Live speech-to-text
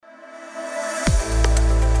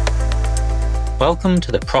Welcome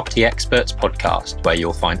to the Property Experts podcast, where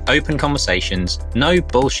you'll find open conversations, no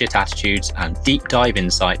bullshit attitudes, and deep dive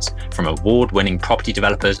insights from award-winning property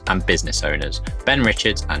developers and business owners, Ben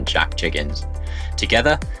Richards and Jack Jiggins.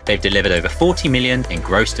 Together, they've delivered over 40 million in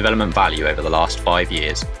gross development value over the last 5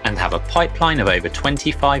 years and have a pipeline of over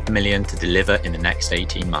 25 million to deliver in the next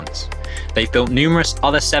 18 months. They've built numerous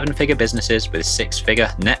other 7-figure businesses with 6-figure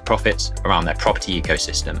net profits around their property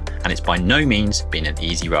ecosystem, and it's by no means been an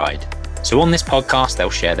easy ride. So on this podcast,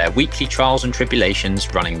 they'll share their weekly trials and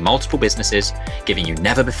tribulations running multiple businesses, giving you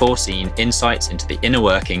never before seen insights into the inner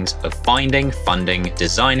workings of finding, funding,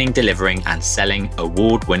 designing, delivering, and selling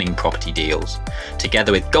award-winning property deals,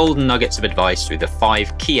 together with golden nuggets of advice through the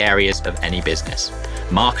 5 key areas of any business: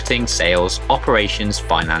 marketing, sales, operations,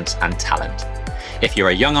 finance, and talent. If you're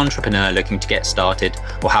a young entrepreneur looking to get started,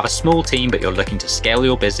 or have a small team but you're looking to scale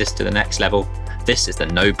your business to the next level, this is the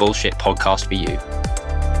No Bullshit podcast for you.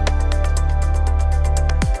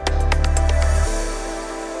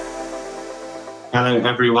 Hello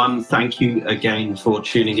everyone, thank you again for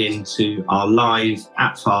tuning in to our live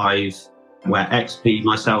at 5, where XP,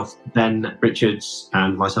 myself, Ben Richards,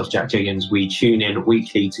 and myself, Jack Jiggins, we tune in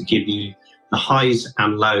weekly to give you the highs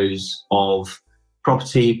and lows of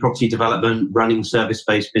property development, running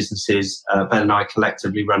service-based businesses. Ben and I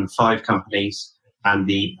collectively run 5 companies, and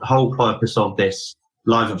the whole purpose of this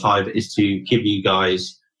live at 5 is to give you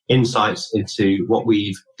guys insights into what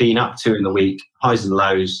we've been up to in the week, highs and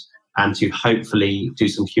lows, and to hopefully do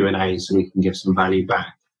some Q&A so we can give some value back.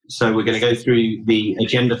 So we're going to go through the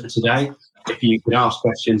agenda for today. If you could ask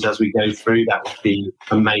questions as we go through, that would be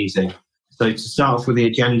amazing. So to start off with the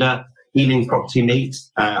agenda, Ealing Property Meet.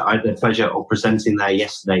 I had the pleasure of presenting there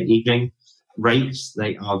yesterday evening. Rates,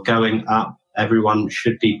 they are going up. Everyone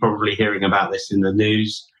should be probably hearing about this in the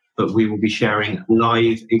news, but we will be sharing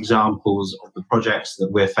live examples of the projects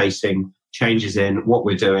that we're facing, changes in, what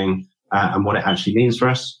we're doing, and what it actually means for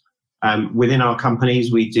us. Within our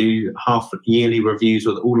companies, we do half-yearly reviews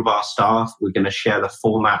with all of our staff. We're going to share the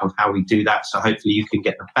format of how we do that, so hopefully you can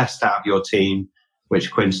get the best out of your team,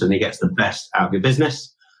 which coincidentally gets the best out of your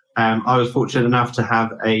business. I was fortunate enough to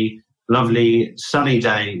have a lovely sunny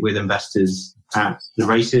day with investors at the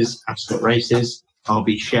races, Ascot races. I'll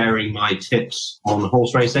be sharing my tips on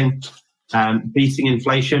horse racing, beating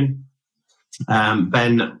inflation.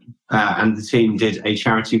 Ben and the team did a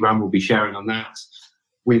charity run. We'll be sharing on that.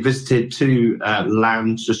 We visited 2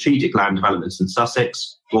 strategic land developments in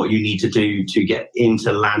Sussex, what you need to do to get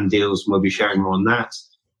into land deals, and we'll be sharing more on that.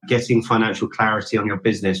 Getting financial clarity on your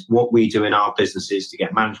business, what we do in our businesses to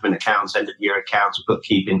get management accounts, end of year accounts,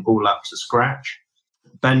 bookkeeping all up to scratch.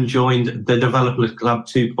 Ben joined the Developer Club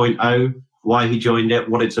 2.0, why he joined it,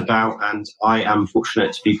 what it's about, and I am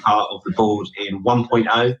fortunate to be part of the board in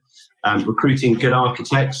 1.0, recruiting good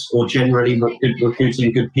architects, or generally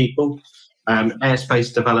recruiting good people.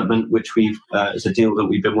 Airspace development, which is a deal that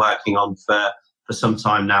we've been working on for some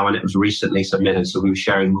time now, and it was recently submitted, so we'll be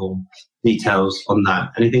sharing more details on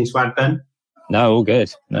that. Anything to add, Ben? No, all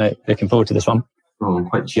good. No, looking forward to this one. Oh, I'm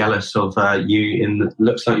quite jealous of you.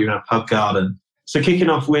 Looks like you're in a pub garden. So kicking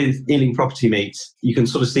off with Ealing Property Meet, you can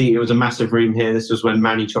sort of see it was a massive room here. This was when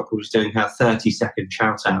Manny Chocolate was doing her 30-second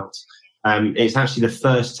shout out. It's actually the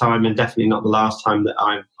first time, and definitely not the last time, that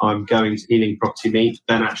I'm going to Ealing Property Meet.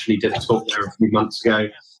 Ben actually did a talk there a few months ago,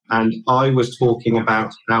 and I was talking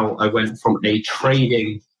about how I went from a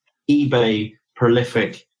trading, eBay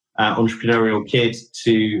prolific entrepreneurial kid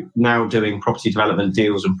to now doing property development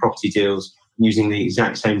deals and property deals using the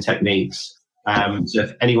exact same techniques. So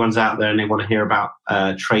if anyone's out there and they want to hear about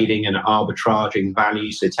trading and arbitraging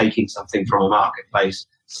value, so taking something from a marketplace,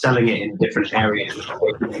 selling it in different areas,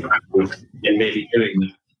 and maybe doing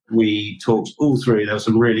that. We talked all through. There were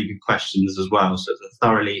some really good questions as well. So it was a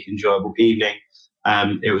thoroughly enjoyable evening.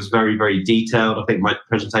 It was very, very detailed. I think my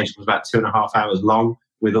presentation was about 2.5 hours long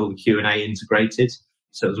with all the Q&A integrated.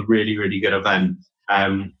 So it was a really, really good event.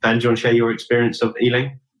 Ben, do you want to share your experience of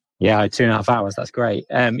Ealing? Yeah, 2.5 hours. That's great.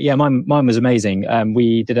 Mine was amazing.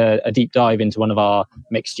 We did a deep dive into one of our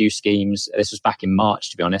mixed use schemes. This was back in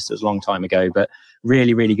March, to be honest. It was a long time ago, but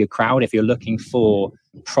really, really good crowd. If you're looking for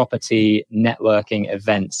property networking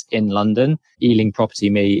events in London, Ealing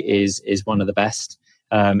Property Meet is one of the best.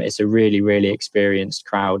 It's a really, really experienced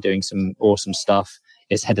crowd doing some awesome stuff.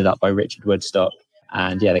 It's headed up by Richard Woodstock.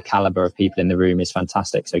 And yeah, the caliber of people in the room is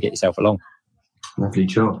fantastic. So get yourself along. Lovely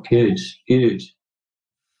job. Good.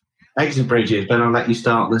 Exit bridges. Ben, I'll let you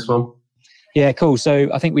start on this one. Yeah, cool. So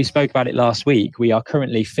I think we spoke about it last week. We are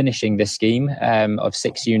currently finishing this scheme of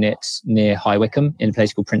 6 units near High Wycombe in a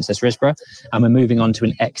place called Princess Risborough, and we're moving on to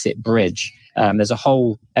an exit bridge. There's a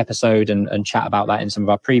whole episode and chat about that in some of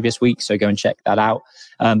our previous weeks, so go and check that out.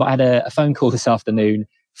 But I had a phone call this afternoon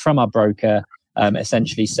from our broker,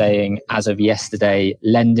 essentially saying, as of yesterday,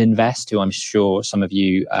 Lend Invest, who I'm sure some of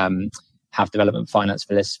you have development finance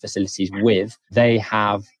facilities with, they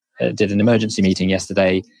have did an emergency meeting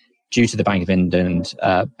yesterday. Due to the Bank of England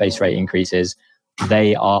base rate increases,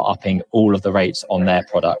 they are upping all of the rates on their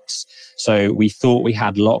products. So we thought we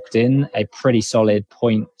had locked in a pretty solid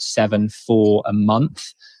 0.74 a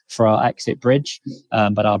month for our exit bridge.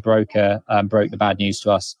 But our broker broke the bad news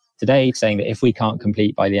to us today, saying that if we can't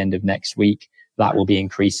complete by the end of next week, that will be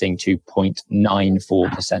increasing to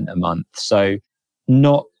 0.94% a month. So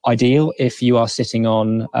not ideal if you are sitting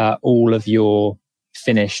on all of your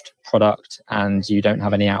finished product and you don't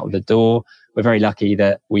have any out of the door. We're very lucky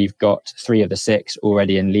that we've got 3 of the 6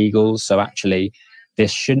 already in legals. So actually, this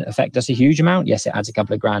shouldn't affect us a huge amount. Yes, it adds a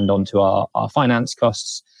couple of grand onto our finance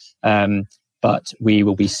costs. But we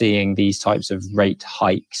will be seeing these types of rate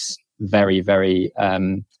hikes very, very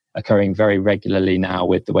occurring very regularly now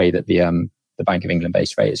with the way that the Bank of England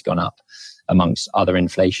base rate has gone up amongst other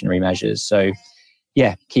inflationary measures. So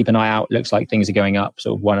yeah, keep an eye out. Looks like things are going up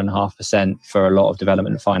sort of 1.5% for a lot of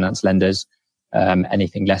development finance lenders.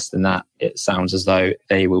 Anything less than that, it sounds as though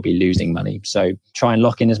they will be losing money. So try and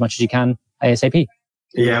lock in as much as you can ASAP.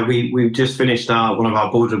 Yeah, we've just finished one of our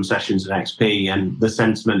boardroom sessions at XP, and the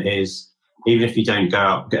sentiment is, even if you don't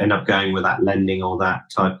end up going with that lending or that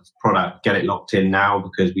type of product, get it locked in now,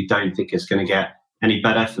 because we don't think it's going to get any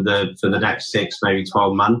better for the next 6, maybe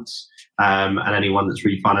 12 months. And anyone that's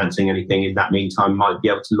refinancing anything in that meantime might be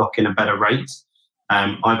able to lock in a better rate.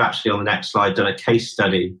 I've actually, on the next slide, done a case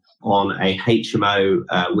study on a HMO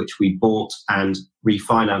which we bought and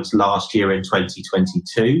refinanced last year in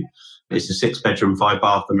 2022. It's a 6-bedroom,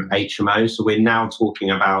 5-bathroom HMO. So we're now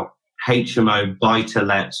talking about HMO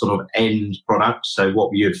buy-to-let sort of end products. So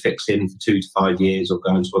what you would fix in for 2 to 5 years or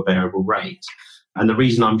go into a variable rate. And the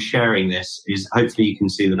reason I'm sharing this is hopefully you can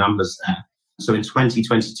see the numbers there. So in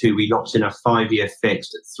 2022, we locked in a 5-year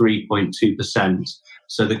fixed at 3.2%.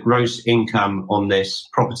 So the gross income on this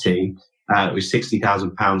property was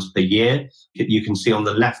 £60,000 per year. You can see on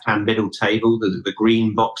the left-hand middle table, the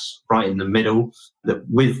green box right in the middle, that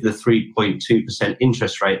with the 3.2%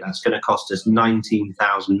 interest rate, that's going to cost us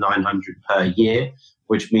 £19,900 per year,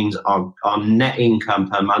 which means our net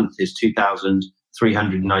income per month is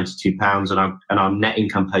 £2,392, and our net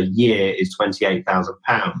income per year is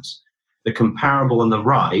 £28,000. The comparable on the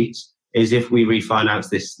right is if we refinance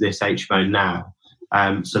this HMO now.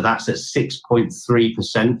 So that's at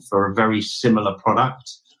 6.3% for a very similar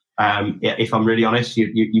product. If I'm really honest,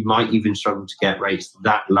 you might even struggle to get rates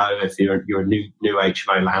that low if you're a new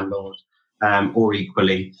HMO landlord, or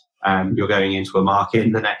equally you're going into a market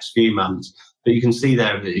in the next few months. But you can see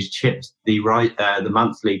there that it's chipped the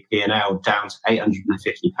monthly P&L down to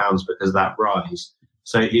 £850 because of that rise.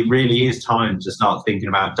 So it really is time to start thinking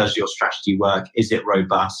about, does your strategy work? Is it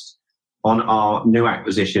robust? On our new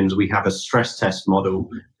acquisitions, we have a stress test model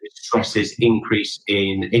that stresses increase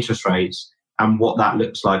in interest rates and what that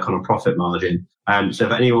looks like on a profit margin. So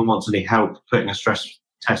if anyone wants any help putting a stress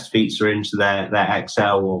test feature into their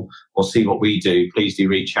Excel or see what we do, please do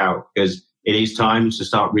reach out, because it is time to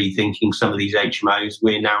start rethinking some of these HMOs.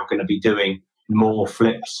 We're now going to be doing more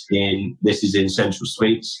flips this is in central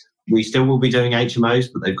suites. We still will be doing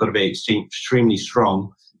HMOs, but they've got to be extremely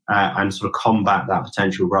strong and sort of combat that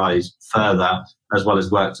potential rise further, as well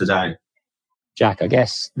as work today. Jack, I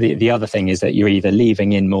guess the other thing is that you're either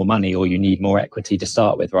leaving in more money or you need more equity to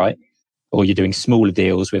start with, right? Or you're doing smaller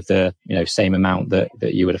deals with the same amount that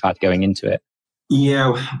you would have had going into it.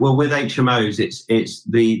 Yeah, well, with HMOs, it's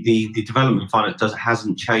the development finance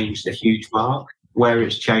hasn't changed a huge mark. Where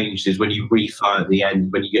it's changed is when you refi at the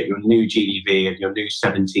end, when you get your new GDV and your new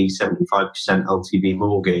 75% LTV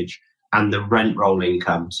mortgage and the rent roll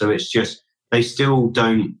income. So it's just, they still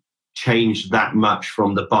don't change that much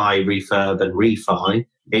from the buy, refurb and refi.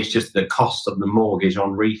 It's just the cost of the mortgage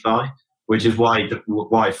on refi, which is why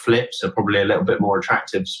flips are probably a little bit more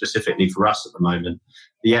attractive specifically for us at the moment.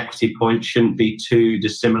 The equity point shouldn't be too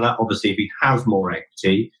dissimilar. Obviously, if you have more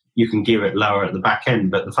equity, you can gear it lower at the back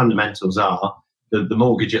end, but the fundamentals are the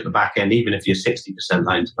mortgage at the back end, even if you're 60%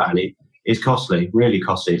 loan to value, is costly, really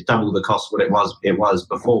costly. It's double the cost what it was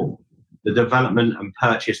before. The development and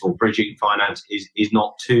purchase or bridging finance is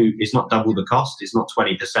not double the cost. It's not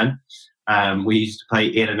 20%. We used to pay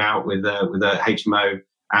in and out with a HMO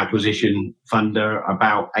acquisition funder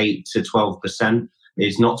about 8 to 12%.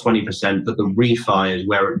 is not 20%, but the refi is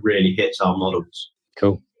where it really hits our models.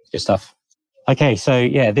 Cool. Good stuff. Okay, so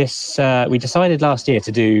yeah, this we decided last year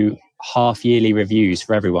to do half-yearly reviews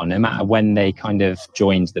for everyone, no matter when they kind of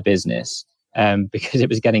joined the business, because it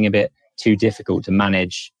was getting a bit too difficult to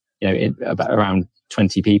manage, about around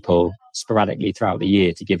 20 people sporadically throughout the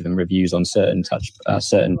year to give them reviews on certain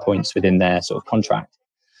points within their sort of contract.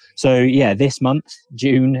 So yeah, this month,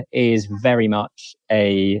 June, is very much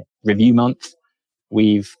a review month.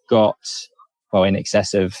 We've got, in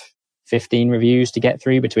excess of 15 reviews to get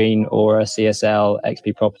through between Aura, CSL,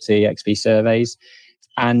 XP Property, XP Surveys.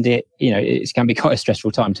 And it can be quite a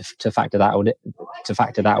stressful time to factor that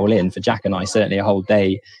all in. For Jack and I, certainly a whole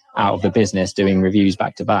day out of the business doing reviews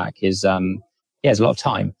back to back is a lot of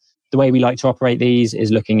time. The way we like to operate these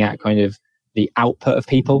is looking at kind of the output of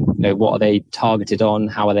people. What are they targeted on?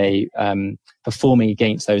 How are they performing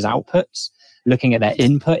against those outputs? Looking at their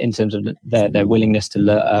input in terms of their willingness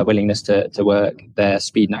to work, their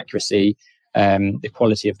speed and accuracy, the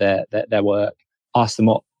quality of their work. Ask them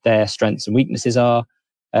what their strengths and weaknesses are.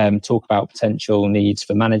 Talk about potential needs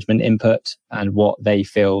for management input and what they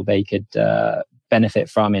feel they could benefit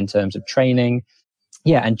from in terms of training.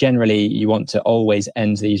 Yeah, and generally you want to always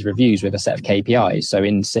end these reviews with a set of KPIs. So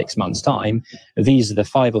in 6 months' time, these are the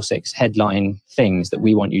 5 or 6 headline things that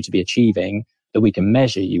we want you to be achieving that we can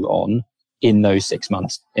measure you on in those 6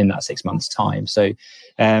 months, in that 6 months' time. So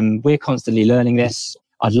we're constantly learning this.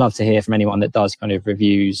 I'd love to hear from anyone that does kind of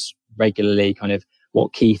reviews regularly, kind of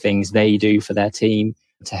what key things they do for their team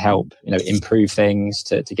to help, improve things,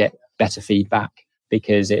 to get better feedback,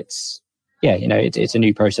 because it's a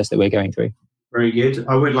new process that we're going through. Very good.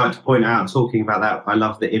 I would like to point out, talking about that, I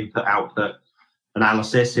love the input-output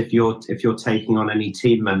analysis. If you're taking on any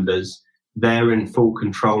team members, they're in full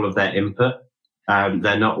control of their input.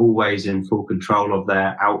 They're not always in full control of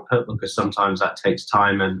their output, because sometimes that takes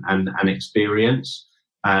time and experience.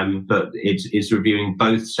 But it's reviewing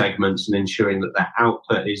both segments and ensuring that their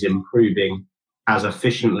output is improving as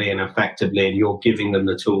efficiently and effectively, and you're giving them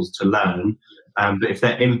the tools to learn. But if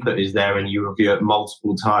their input is there and you review it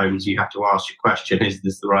multiple times, you have to ask your question, is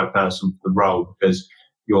this the right person for the role? Because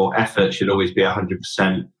your effort should always be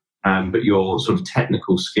 100%, but your sort of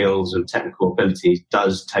technical skills and technical abilities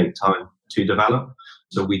does take time to develop.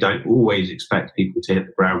 So we don't always expect people to hit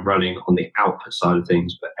the ground running on the output side of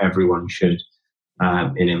things, but everyone should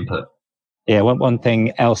in input. Yeah, one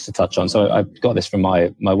thing else to touch on. So I've got this from my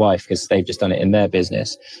wife, because they've just done it in their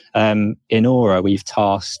business. In Aura, we've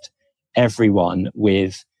tasked everyone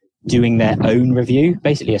with doing their own review,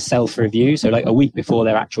 basically a self-review. So like a week before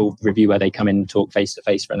their actual review, where they come in and talk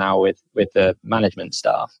face-to-face for an hour with the management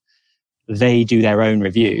staff, they do their own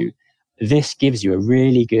review. This gives you a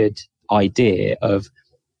really good idea of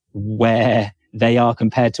where they are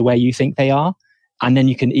compared to where you think they are. And then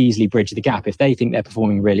you can easily bridge the gap. If they think they're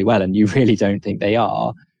performing really well and you really don't think they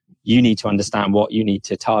are, you need to understand what you need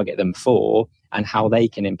to target them for and how they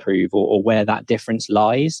can improve, or where that difference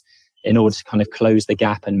lies, in order to kind of close the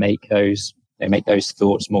gap and make those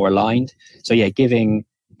thoughts more aligned. So yeah, giving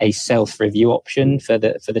a self-review option for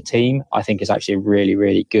the team, I think, is actually a really,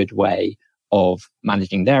 really good way of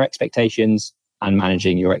managing their expectations and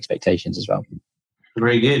managing your expectations as well.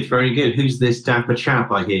 Very good, very good. Who's this dapper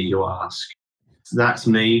chap, I hear you ask? That's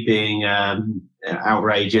me being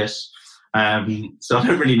outrageous. So I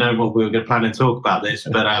don't really know what we were going to plan to talk about this,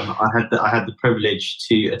 but I had the privilege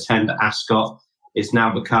to attend Ascot. It's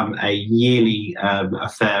now become a yearly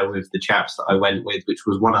affair with the chaps that I went with, which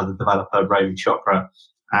was one other developer, Romy Chopra,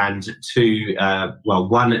 and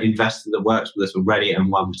one investor that works with us already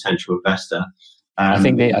and one potential investor. I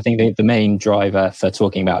think the main driver for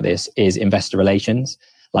talking about this is investor relations.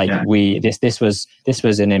 This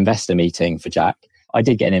was an investor meeting for Jack. I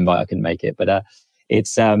did get an invite, I couldn't make it, but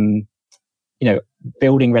it's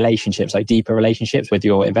building relationships, like deeper relationships with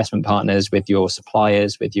your investment partners, with your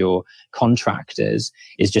suppliers, with your contractors,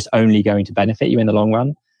 is just only going to benefit you in the long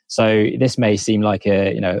run. So this may seem like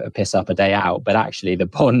a piss up a day out, but actually the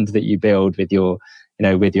bond that you build with your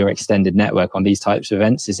extended network on these types of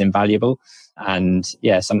events is invaluable, and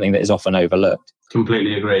something that is often overlooked.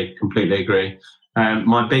 Completely agree.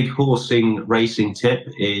 My big horsing racing tip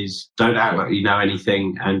is don't act like you know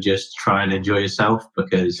anything and just try and enjoy yourself,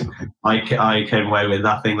 because I came away with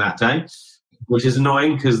nothing that day, which is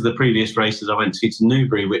annoying, because the previous races I went to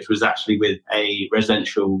Newbury, which was actually with a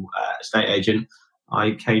residential estate agent,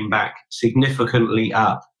 I came back significantly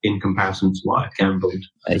up in comparison to what I gambled.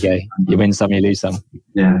 There you go. You win some, you lose some.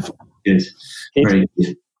 Yeah, good. Very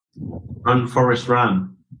good. Run, Forest,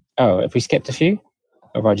 Run. Oh, have we skipped a few?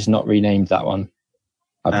 Or have I just not renamed that one?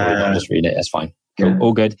 I'll just read it, that's fine. Cool.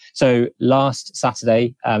 All good. So last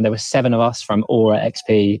Saturday, there were 7 of us from Aura,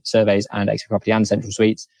 XP Surveys and XP Property and Central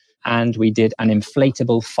Suites. And we did an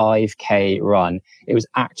inflatable 5K run. It was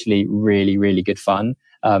actually really, really good fun.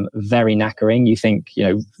 Very knackering. You think,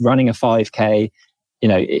 running a 5K,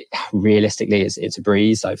 realistically, it's a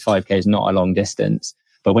breeze. Like 5K is not a long distance.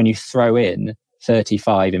 But when you throw in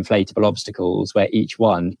 35 inflatable obstacles where each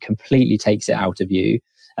one completely takes it out of you,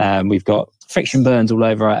 we've got friction burns all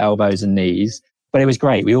over our elbows and knees. But it was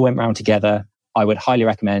great. We all went round together. I would highly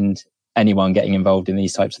recommend anyone getting involved in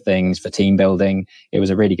these types of things for team building. It was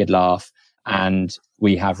a really good laugh. And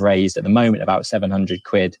we have raised at the moment about 700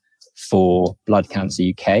 quid for Blood Cancer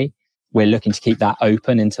UK. We're looking to keep that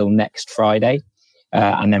open until next Friday.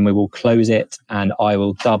 And then we will close it and I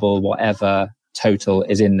will double whatever total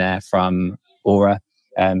is in there from Aura,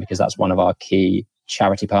 because that's one of our key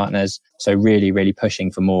charity partners. So really, really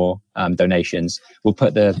pushing for more donations. We'll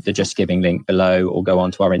put the Just Giving link below or go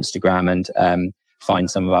onto our Instagram and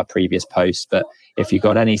find some of our previous posts. But if you've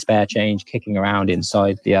got any spare change kicking around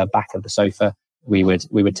inside the back of the sofa, we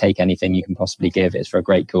would take anything you can possibly give. It's for a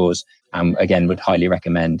great cause. Again, would highly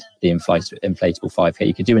recommend the inflatable 5K.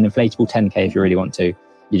 You could do an inflatable 10K if you really want to.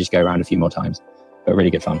 You just go around a few more times, but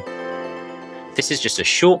really good fun. This is just a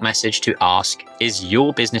short message to ask, is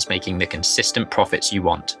your business making the consistent profits you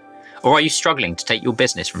want? Or are you struggling to take your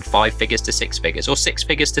business from 5 figures to 6 figures or 6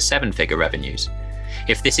 figures to 7-figure revenues?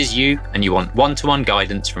 If this is you and you want one-to-one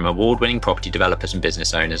guidance from award-winning property developers and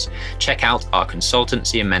business owners, check out our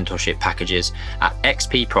consultancy and mentorship packages at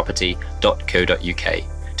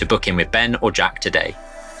xpproperty.co.uk to book in with Ben or Jack today.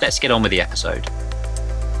 Let's get on with the episode.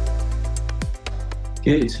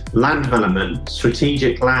 Good. Land development,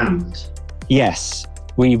 strategic land. Yes,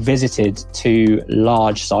 we visited 2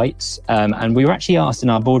 large sites, and we were actually asked in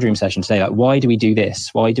our boardroom session today, like, why do we do this?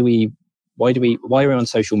 Why are we on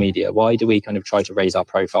social media? Why do we kind of try to raise our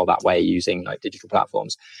profile that way using like digital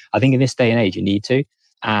platforms? I think in this day and age, you need to,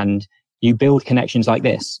 and you build connections like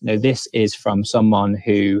this. This is from someone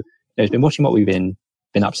who has been watching what we've been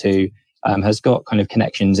up to, has got kind of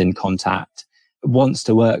connections in contact, wants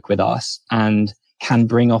to work with us, and can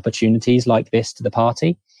bring opportunities like this to the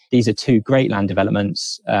party. These are 2 great land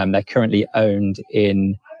developments. They're currently owned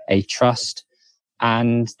in a trust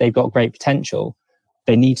and they've got great potential.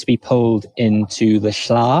 They need to be pulled into the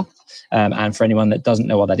SHLA. And for anyone that doesn't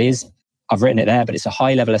know what that is, I've written it there, but it's a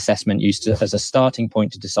high-level assessment used as a starting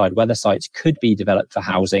point to decide whether sites could be developed for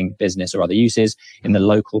housing, business or other uses in the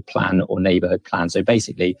local plan or neighbourhood plan. So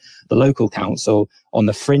basically, the local council on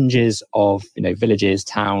the fringes of villages,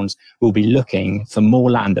 towns, will be looking for more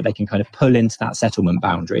land that they can kind of pull into that settlement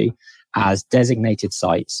boundary as designated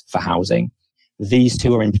sites for housing. These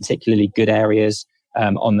 2 are in particularly good areas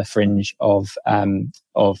on the fringe of the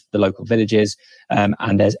local villages,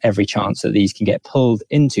 and there's every chance that these can get pulled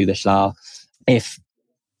into the SHLA if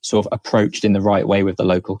sort of approached in the right way with the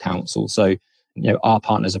local council. So, our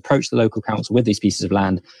partners approached the local council with these pieces of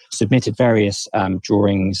land, submitted various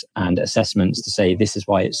drawings and assessments to say this is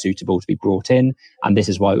why it's suitable to be brought in, and this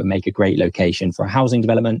is why it would make a great location for a housing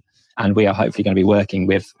development. And we are hopefully going to be working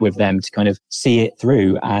with them to kind of see it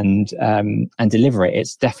through and deliver it.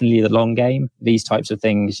 It's definitely the long game. These types of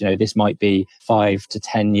things, this might be 5 to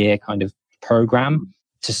 10 year kind of program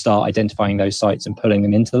to start identifying those sites and pulling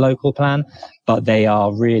them into the local plan. But they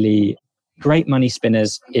are really great money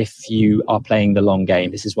spinners if you are playing the long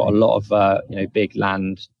game. This is what a lot of big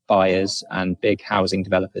land buyers and big housing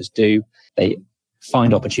developers do. They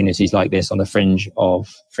find opportunities like this on the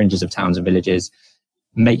fringes of towns and villages.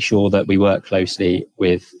 Make sure that we work closely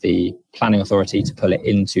with the planning authority to pull it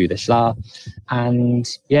into the SHLA, and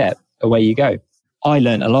away you go. I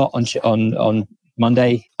learned a lot on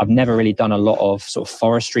Monday. I've never really done a lot of sort of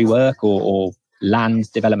forestry work or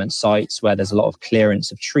land development sites where there's a lot of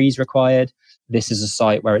clearance of trees required. This is a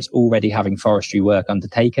site where it's already having forestry work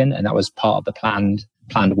undertaken, and that was part of the planned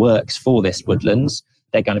works for this woodlands.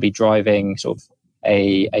 They're going to be driving sort of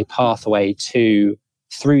a pathway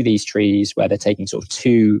through these trees where they're taking sort of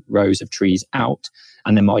 2 rows of trees out.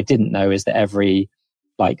 And then what I didn't know is that every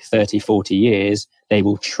 30, 40 years, they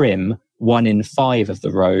will trim 1 in 5 of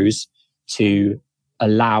the rows to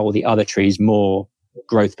allow the other trees more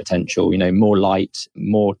growth potential, more light,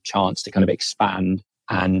 more chance to kind of expand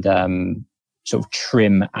and sort of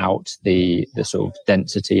trim out the sort of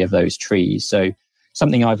density of those trees. So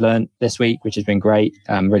something I've learned this week, which has been great.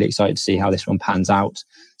 I'm really excited to see how this one pans out.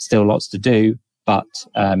 Still lots to do, but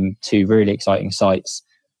 2 really exciting sites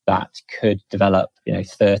that could develop,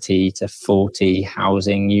 30 to 40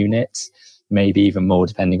 housing units, maybe even more,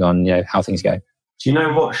 depending on, how things go. Do you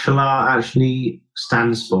know what SHLA actually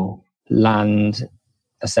stands for? Land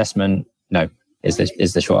assessment? No.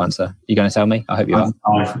 is the short answer. You going to tell me? I hope you are.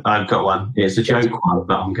 I've got one. It's a joke one,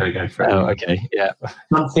 but I'm going to go for it. Oh, okay. Yeah.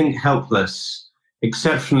 Something helpless,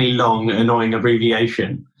 exceptionally long, annoying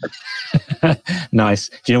abbreviation. Nice.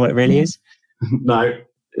 Do you know what it really is? No.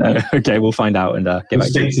 Okay, we'll find out and get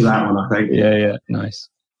back to that one, I think. Yeah. Nice.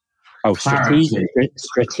 Oh,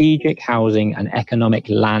 strategic housing and economic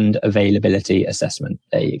land availability assessment.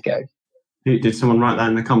 There you go. Did someone write that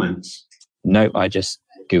in the comments? No, I just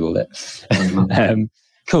Googled it.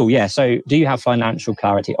 Cool. Yeah. So do you have financial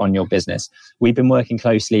clarity on your business? We've been working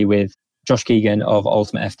closely with Josh Keegan of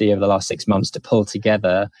Ultimate FD over the last 6 months to pull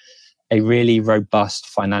together a really robust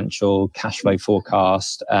financial cash flow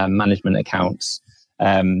forecast, management accounts,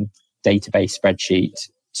 database spreadsheet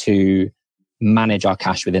to manage our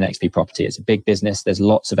cash within XP Property. It's a big business. There's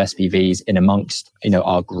lots of SPVs in amongst,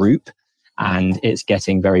 our group, and it's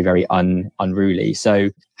getting very, very unruly. So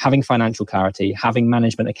having financial clarity, having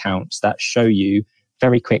management accounts that show you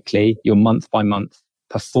very quickly your month by month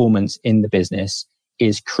performance in the business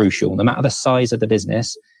is crucial. No matter the size of the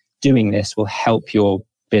business, doing this will help your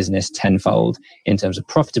business tenfold in terms of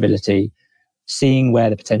profitability, seeing where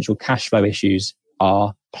the potential cash flow issues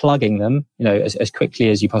are, plugging them, as quickly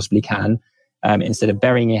as you possibly can, instead of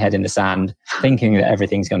burying your head in the sand, thinking that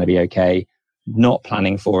everything's going to be okay, not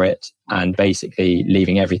planning for it, and basically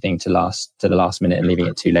leaving everything to the last minute and leaving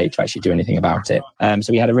it too late to actually do anything about it.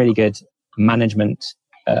 So we had a really good management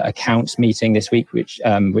accounts meeting this week, which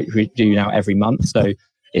we do now every month. So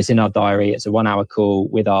it's in our diary. It's a 1-hour call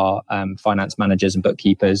with our finance managers and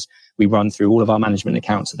bookkeepers. We run through all of our management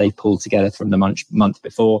accounts that they've pulled together from the month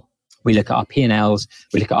before. We look at our P&Ls,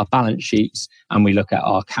 we look at our balance sheets, and we look at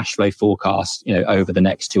our cash flow forecast, over the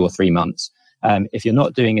next 2 or 3 months. If you're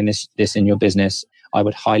not doing this in your business, I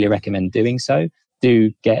would highly recommend doing so.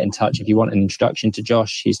 Do get in touch if you want an introduction to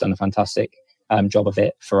Josh. He's done a fantastic job of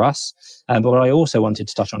it for us. But what I also wanted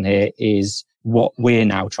to touch on here is what we're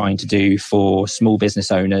now trying to do for small business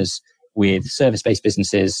owners with service-based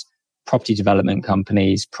businesses, property development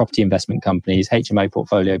companies, property investment companies, HMO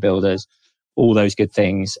portfolio builders, all those good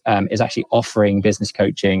things, is actually offering business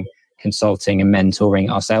coaching, consulting and mentoring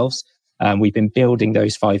ourselves. We've been building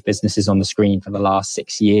those 5 businesses on the screen for the last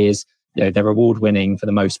 6 years. They're award-winning for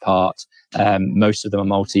the most part. Most of them are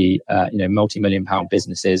multi-million pound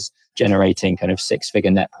businesses generating kind of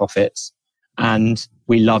 6-figure net profits. And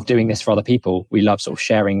we love doing this for other people. We love sort of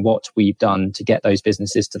sharing what we've done to get those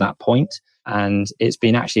businesses to that point. And it's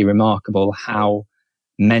been actually remarkable how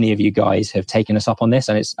many of you guys have taken us up on this.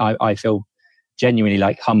 And I feel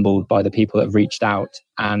genuinely humbled by the people that have reached out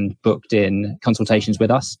and booked in consultations with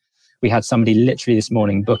us. We had somebody literally this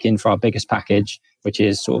morning book in for our biggest package, which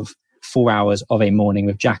is sort of 4 hours of a morning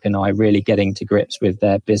with Jack and I really getting to grips with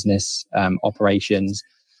their business operations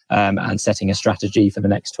and setting a strategy for the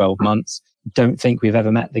next 12 months. Don't think we've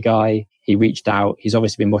ever met the guy. He reached out. He's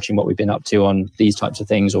obviously been watching what we've been up to on these types of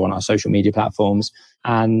things or on our social media platforms.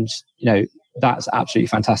 And, that's absolutely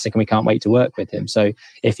fantastic. And we can't wait to work with him. So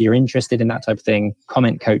if you're interested in that type of thing,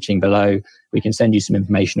 comment coaching below. We can send you some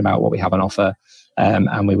information about what we have on offer.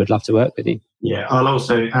 And we would love to work with you. Yeah, I'll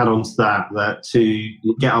also add on to that to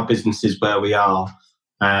get our businesses where we are.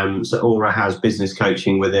 So Aura has business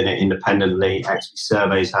coaching within it independently. XP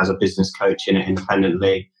Surveys has a business coach in it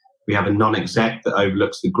independently. We have a non-exec that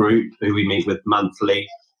overlooks the group who we meet with monthly.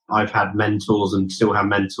 I've had mentors and still have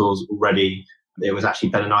mentors already. It was actually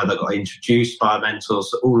Ben and I that got introduced by our mentors.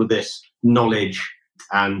 So all of this knowledge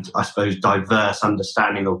and I suppose diverse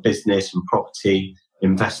understanding of business and property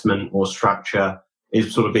investment or structure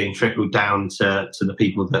is sort of being trickled down to the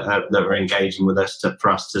people that are engaging with us for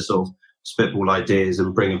us to sort of spitball ideas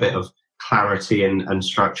and bring a bit of clarity and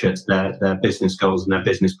structure to their business goals and their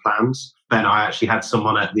business plans. Ben, I actually had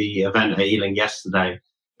someone at the event at Ealing yesterday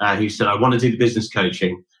who said, I want to do the business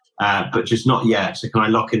coaching, but just not yet. So can I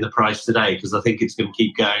lock in the price today? Because I think it's going to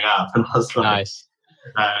keep going up. And I was like, nice.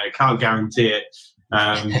 Can't guarantee it.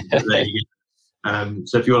 But there you go.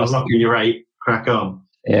 So if you want to lock in your rate, crack on.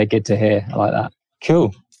 Yeah, good to hear. I like that.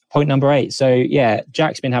 Cool. Point number 8. So yeah,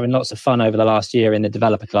 Jack's been having lots of fun over the last year in the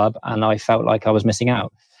Developer Club, and I felt like I was missing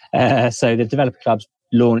out. So the Developer Club's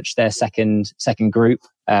launched their second group,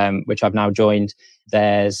 which I've now joined.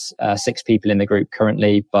 There's 6 people in the group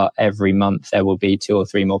currently, but every month there will be 2 or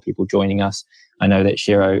 3 more people joining us. I know that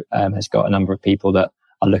Shiro has got a number of people that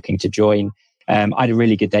are looking to join. I had a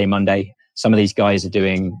really good day Monday. Some of these guys are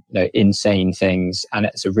doing insane things, and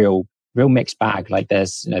it's a real mixed bag. Like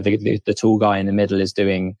there's the tall guy in the middle is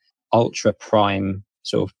doing ultra prime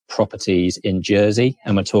sort of properties in Jersey,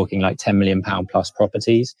 and we're talking like £10 million plus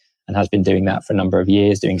properties, and has been doing that for a number of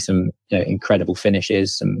years, doing some incredible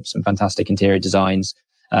finishes, some fantastic interior designs.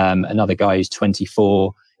 Another guy who's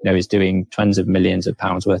 24, is doing tens of millions of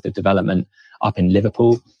pounds worth of development up in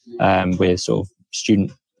Liverpool, with sort of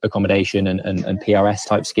student accommodation and PRS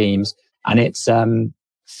type schemes. And it's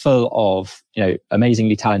full of,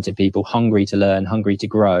 amazingly talented people, hungry to learn, hungry to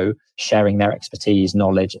grow, sharing their expertise,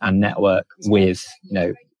 knowledge and network with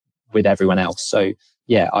everyone else. So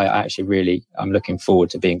yeah, I actually I'm looking forward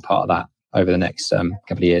to being part of that over the next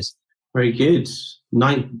couple of years. Very good.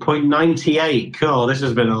 9.98. Cool. This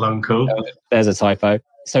has been a long call. There's a typo.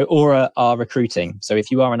 So Aura are recruiting. So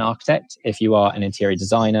if you are an architect, if you are an interior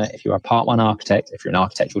designer, if you are a Part 1 architect, if you're an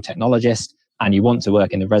architectural technologist, and you want to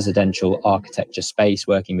work in the residential architecture space,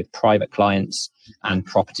 working with private clients and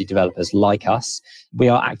property developers like us, we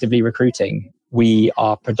are actively recruiting. We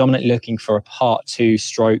are predominantly looking for a Part 2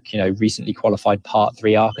 stroke, recently qualified Part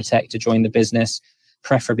 3 architect to join the business,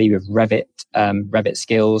 preferably with Revit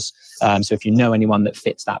skills. So if you know anyone that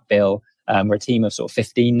fits that bill, we're a team of sort of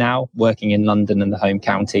 15 now, working in London and the home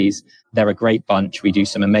counties. They're a great bunch. We do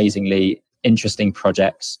some amazingly interesting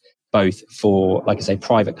projects, both for, like I say,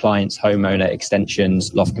 private clients, homeowner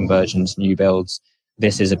extensions, loft conversions, new builds.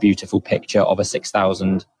 This is a beautiful picture of a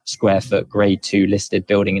 6,000 square foot grade 2 listed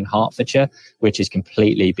building in Hertfordshire, which is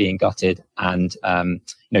completely being gutted and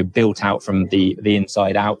built out from the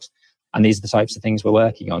inside out. And these are the types of things we're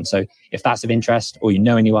working on. So if that's of interest, or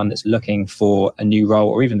anyone that's looking for a new role,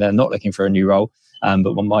 or even they're not looking for a new role,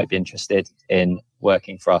 but one might be interested in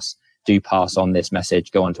working for us, do pass on this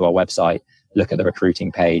message, go onto our website, look at the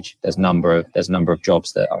recruiting page. There's a number of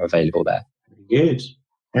jobs that are available there. Good.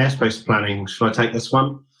 Airspace planning. Shall I take this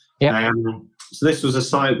one? Yeah. So this was a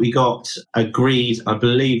site we got agreed, I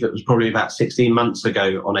believe it was probably about 16 months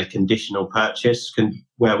ago, on a conditional purchase.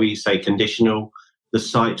 Where we say conditional, the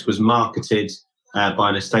site was marketed by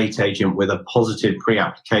an estate agent with a positive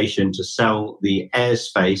pre-application to sell the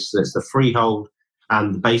airspace, that's the freehold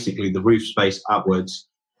and basically the roof space upwards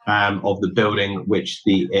of the building, which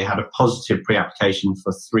it had a positive pre-application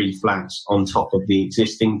for 3 flats on top of the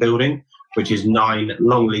existing building, which is 9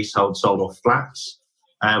 long leasehold sold off flats.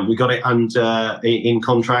 We got it in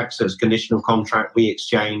contract, so it's a conditional contract. We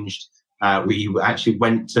exchanged. We actually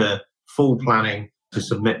went to full planning to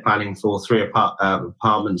submit planning for 3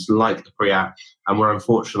 apartments like the pre-app, and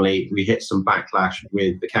we hit some backlash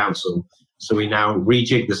with the council. So we now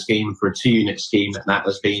rejig the scheme for a 2-unit scheme, and that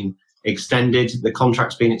has been extended. The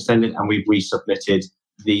contract's been extended, and we've resubmitted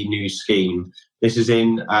the new scheme. This is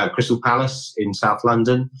in Crystal Palace in South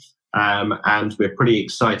London, and we're pretty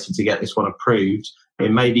excited to get this one approved.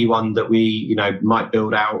 It may be one that we, might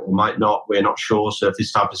build out or might not. We're not sure. So if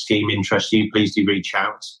this type of scheme interests you, please do reach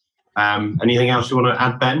out. Anything else you want to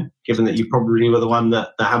add, Ben, given that you probably were the one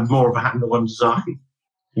that had more of a hand on design?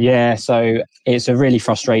 Yeah, so it's a really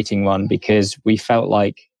frustrating one because we felt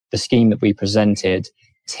like the scheme that we presented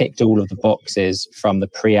ticked all of the boxes from the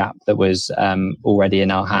pre-app that was already in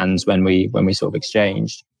our hands when we sort of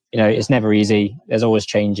exchanged. It's never easy. There's always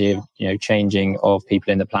changing of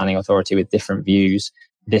people in the planning authority with different views.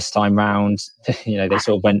 This time round, they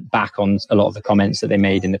sort of went back on a lot of the comments that they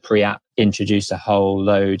made in the pre-app, introduced a whole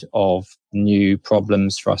load of new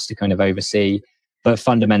problems for us to kind of oversee. But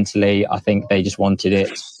fundamentally, I think they just wanted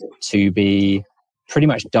it to be pretty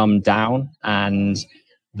much dumbed down and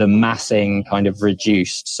the massing kind of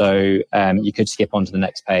reduced. So you could skip on to the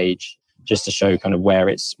next page just to show kind of where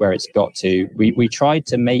it's got to. We tried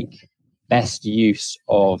to make best use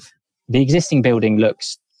of the existing building.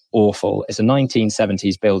 Looks awful. It's a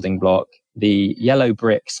 1970s building block. The yellow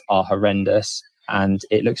bricks are horrendous, and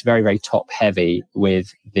it looks very, very top heavy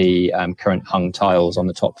with the current hung tiles on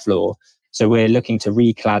the top floor. So we're looking to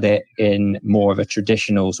reclad it in more of a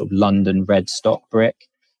traditional sort of London red stock brick,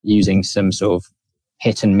 using some sort of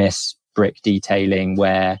hit and miss brick detailing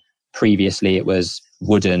where previously it was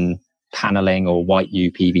wooden paneling or white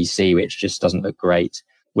UPVC, which just doesn't look great,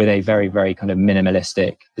 with a very, very kind of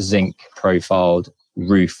minimalistic zinc profiled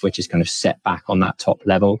roof, which is kind of set back on that top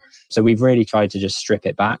level. So we've really tried to just strip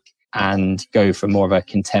it back and go for more of a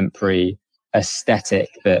contemporary aesthetic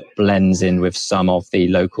that blends in with some of the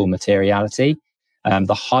local materiality.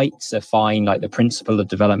 The heights are fine, like the principle of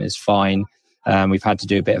development is fine. We've had to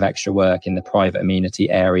do a bit of extra work in the private amenity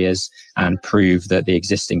areas and prove that the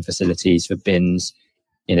existing facilities for bins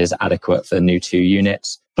is adequate for the new 2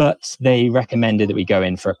 units. But they recommended that we go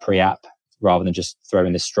in for a pre-app rather than just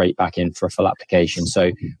throwing this straight back in for a full application.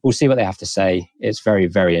 So we'll see what they have to say. It's very,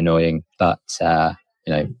 very annoying, but Yeah,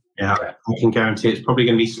 I can guarantee it's probably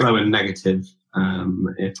going to be slow and negative.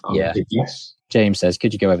 Yes. James says,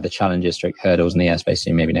 could you go over the challenges, hurdles in the airspace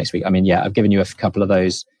scene maybe next week? I mean, yeah, I've given you a couple of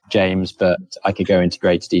those, James, but I could go into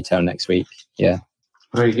greater detail next week. Yeah.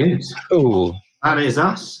 Very good. Cool. That is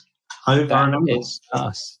us. Over and over. It's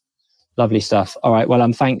us. Lovely stuff. All right. Well,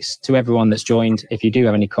 thanks to everyone that's joined. If you do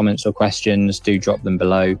have any comments or questions, do drop them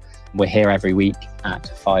below. We're here every week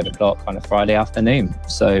at 5 o'clock on a Friday afternoon.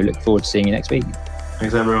 So look forward to seeing you next week.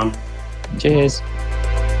 Thanks, everyone. Cheers.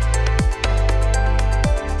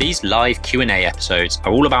 These live Q&A episodes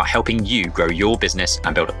are all about helping you grow your business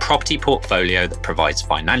and build a property portfolio that provides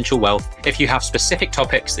financial wealth. If you have specific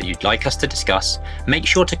topics that you'd like us to discuss, make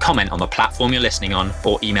sure to comment on the platform you're listening on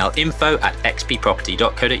or email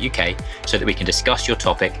info@xpproperty.co.uk so that we can discuss your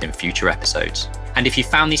topic in future episodes. And if you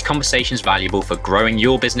found these conversations valuable for growing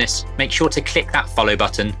your business, make sure to click that follow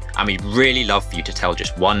button, and we'd really love for you to tell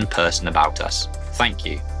just one person about us. Thank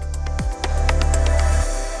you.